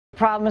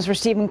Problems for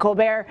Stephen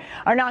Colbert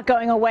are not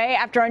going away.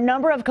 After a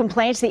number of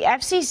complaints, the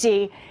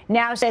FCC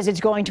now says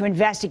it's going to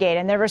investigate,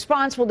 and their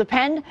response will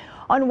depend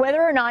on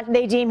whether or not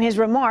they deem his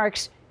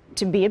remarks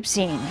to be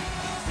obscene.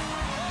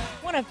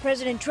 One of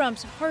President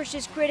Trump's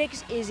harshest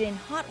critics is in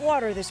hot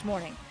water this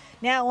morning,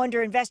 now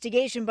under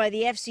investigation by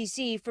the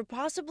FCC for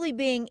possibly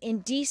being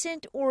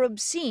indecent or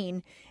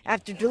obscene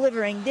after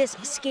delivering this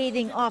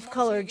scathing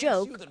off-color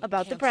joke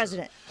about the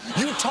president.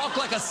 You talk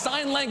like a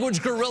sign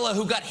language gorilla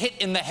who got hit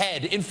in the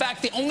head. In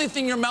fact, the only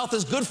thing your mouth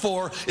is good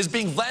for is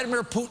being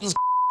Vladimir Putin's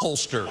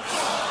holster.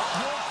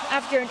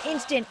 After an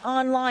instant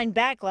online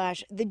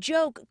backlash, the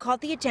joke caught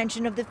the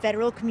attention of the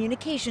Federal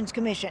Communications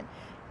Commission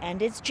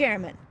and its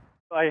chairman.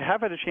 I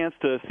have had a chance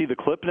to see the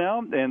clip now,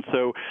 and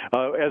so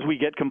as we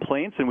get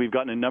complaints, and we've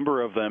gotten a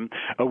number of them,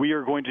 we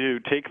are going to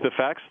take the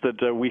facts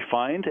that we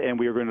find, and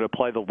we are going to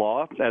apply the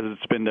law as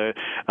it's been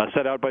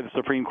set out by the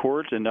Supreme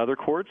Court and other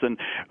courts, and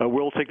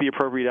we'll take the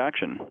appropriate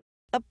action.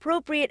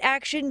 Appropriate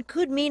action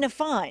could mean a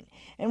fine,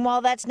 and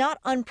while that's not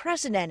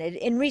unprecedented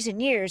in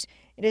recent years,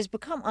 it has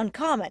become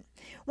uncommon.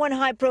 One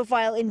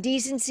high-profile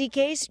indecency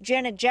case,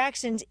 Janet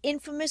Jackson's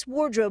infamous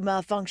wardrobe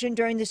malfunction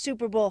during the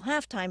Super Bowl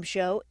halftime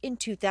show in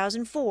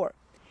 2004.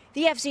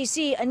 The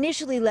FCC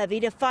initially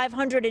levied a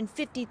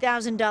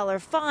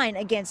 $550,000 fine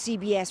against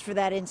CBS for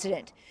that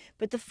incident,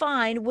 but the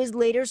fine was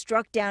later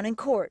struck down in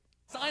court.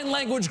 Sign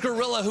language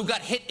gorilla who got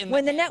hit in the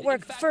When the head.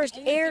 network first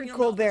aired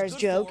Colbert's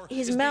joke,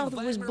 his mouth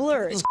was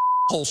blurred,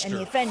 and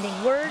the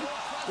offending word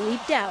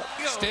bleeped out.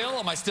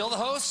 Am I still the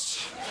host?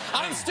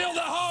 I'm still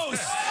the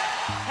host!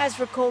 As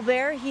for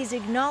Colbert, he's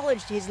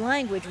acknowledged his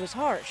language was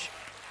harsh,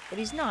 but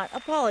he's not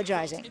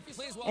apologizing.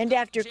 And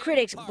after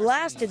critics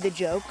blasted the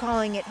joke,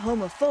 calling it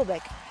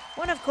homophobic,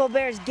 one of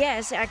Colbert's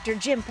guests, actor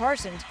Jim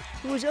Parsons,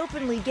 who was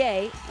openly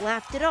gay,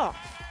 laughed it off.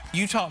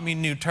 You taught me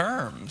new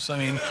terms. I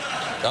mean,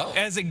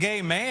 as a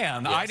gay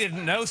man, yes. I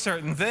didn't know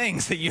certain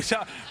things that you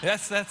taught.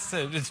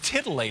 It's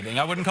titillating.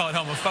 I wouldn't call it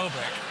homophobic.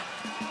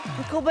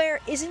 And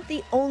Colbert isn't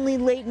the only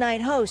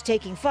late-night host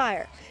taking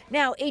fire.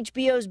 Now,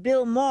 HBO's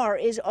Bill Maher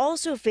is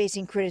also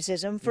facing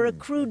criticism for a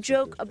crude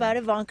joke about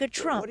Ivanka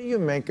Trump. What do you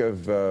make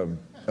of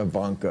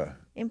Ivanka?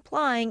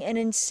 Implying an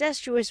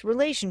incestuous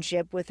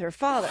relationship with her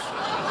father.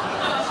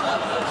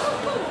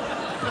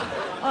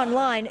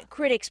 Online,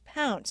 critics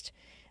pounced.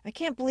 "I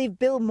can't believe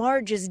Bill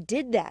Maher just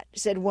did that,"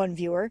 said one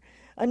viewer.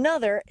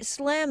 Another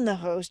slammed the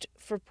host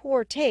for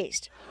poor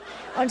taste.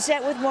 On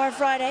set with Maher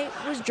Friday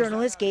was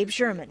journalist Gabe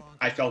Sherman.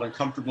 I felt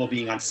uncomfortable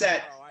being on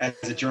set. As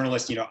a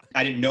journalist,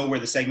 I didn't know where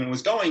the segment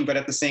was going, but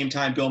at the same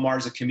time, Bill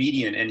Maher's a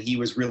comedian, and he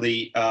was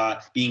really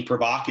being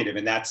provocative,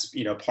 and that's,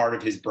 part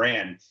of his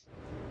brand.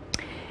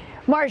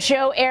 Maher's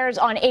show airs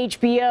on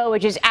HBO,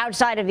 which is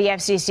outside of the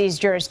FCC's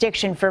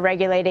jurisdiction for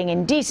regulating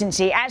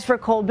indecency. As for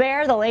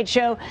Colbert, the Late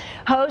Show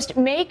host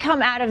may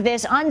come out of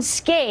this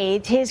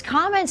unscathed. His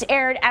comments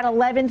aired at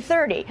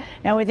 11:30.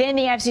 Now, within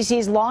the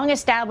FCC's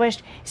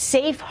long-established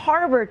safe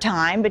harbor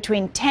time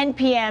between 10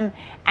 p.m.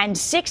 and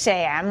 6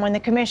 a.m. when the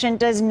commission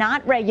does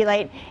not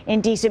regulate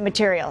indecent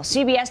material.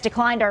 CBS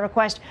declined our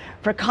request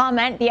for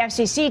comment. The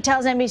FCC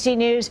tells NBC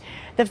News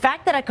the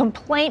fact that a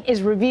complaint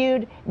is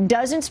reviewed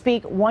doesn't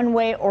speak one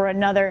way or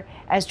another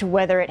as to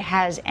whether it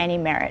has any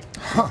merit.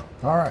 All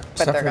right.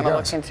 But they're going to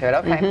look into it.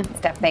 Okay.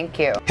 Steph, thank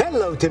you.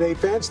 Hello, Today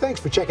fans. Thanks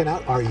for checking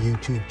out our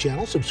YouTube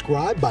channel.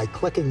 Subscribe by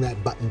clicking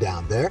that button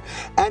down there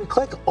and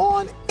click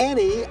on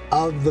any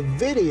of the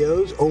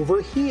videos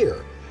over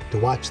here to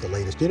watch the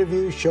latest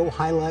interviews, show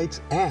highlights,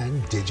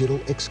 and digital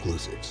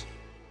exclusives.